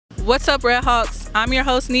What's up, Red Hawks? I'm your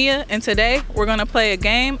host, Nia, and today we're going to play a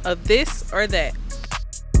game of this or that.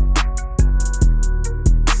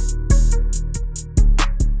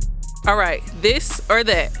 All right, this or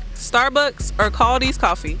that. Starbucks or Caldi's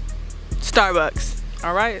coffee? Starbucks.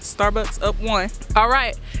 All right, Starbucks up 1. All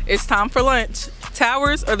right, it's time for lunch.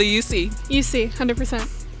 Towers or the UC? UC,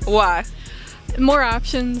 100%. Why? More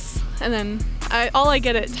options, and then all I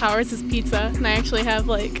get at Towers is pizza, and I actually have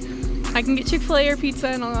I can get Chick-fil-A or pizza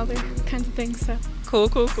and all other kinds of things. So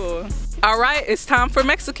Cool. All right, it's time for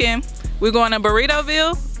Mexican. We're going to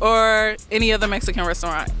Burritoville or any other Mexican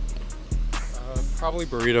restaurant? Probably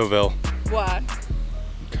Burritoville. Why?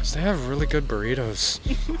 Because they have really good burritos.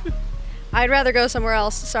 I'd rather go somewhere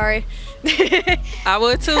else, sorry. I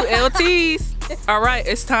would too, LTs. All right,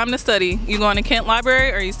 it's time to study. You going to Kent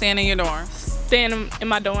Library or you staying in your dorm? staying in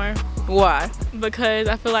my dorm Why? because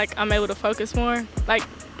I feel like I'm able to focus more.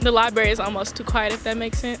 The library is almost too quiet, if that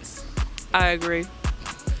makes sense. I agree.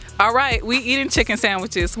 All right, we eating chicken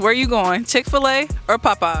sandwiches. Where you going, Chick-fil-A or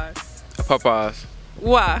Popeyes? Popeyes.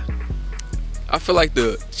 Why? I feel like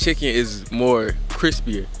the chicken is more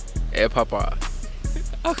crispier at Popeyes.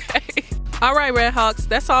 Okay. All right, Red Hawks,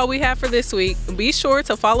 that's all we have for this week. Be sure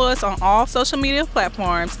to follow us on all social media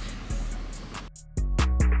platforms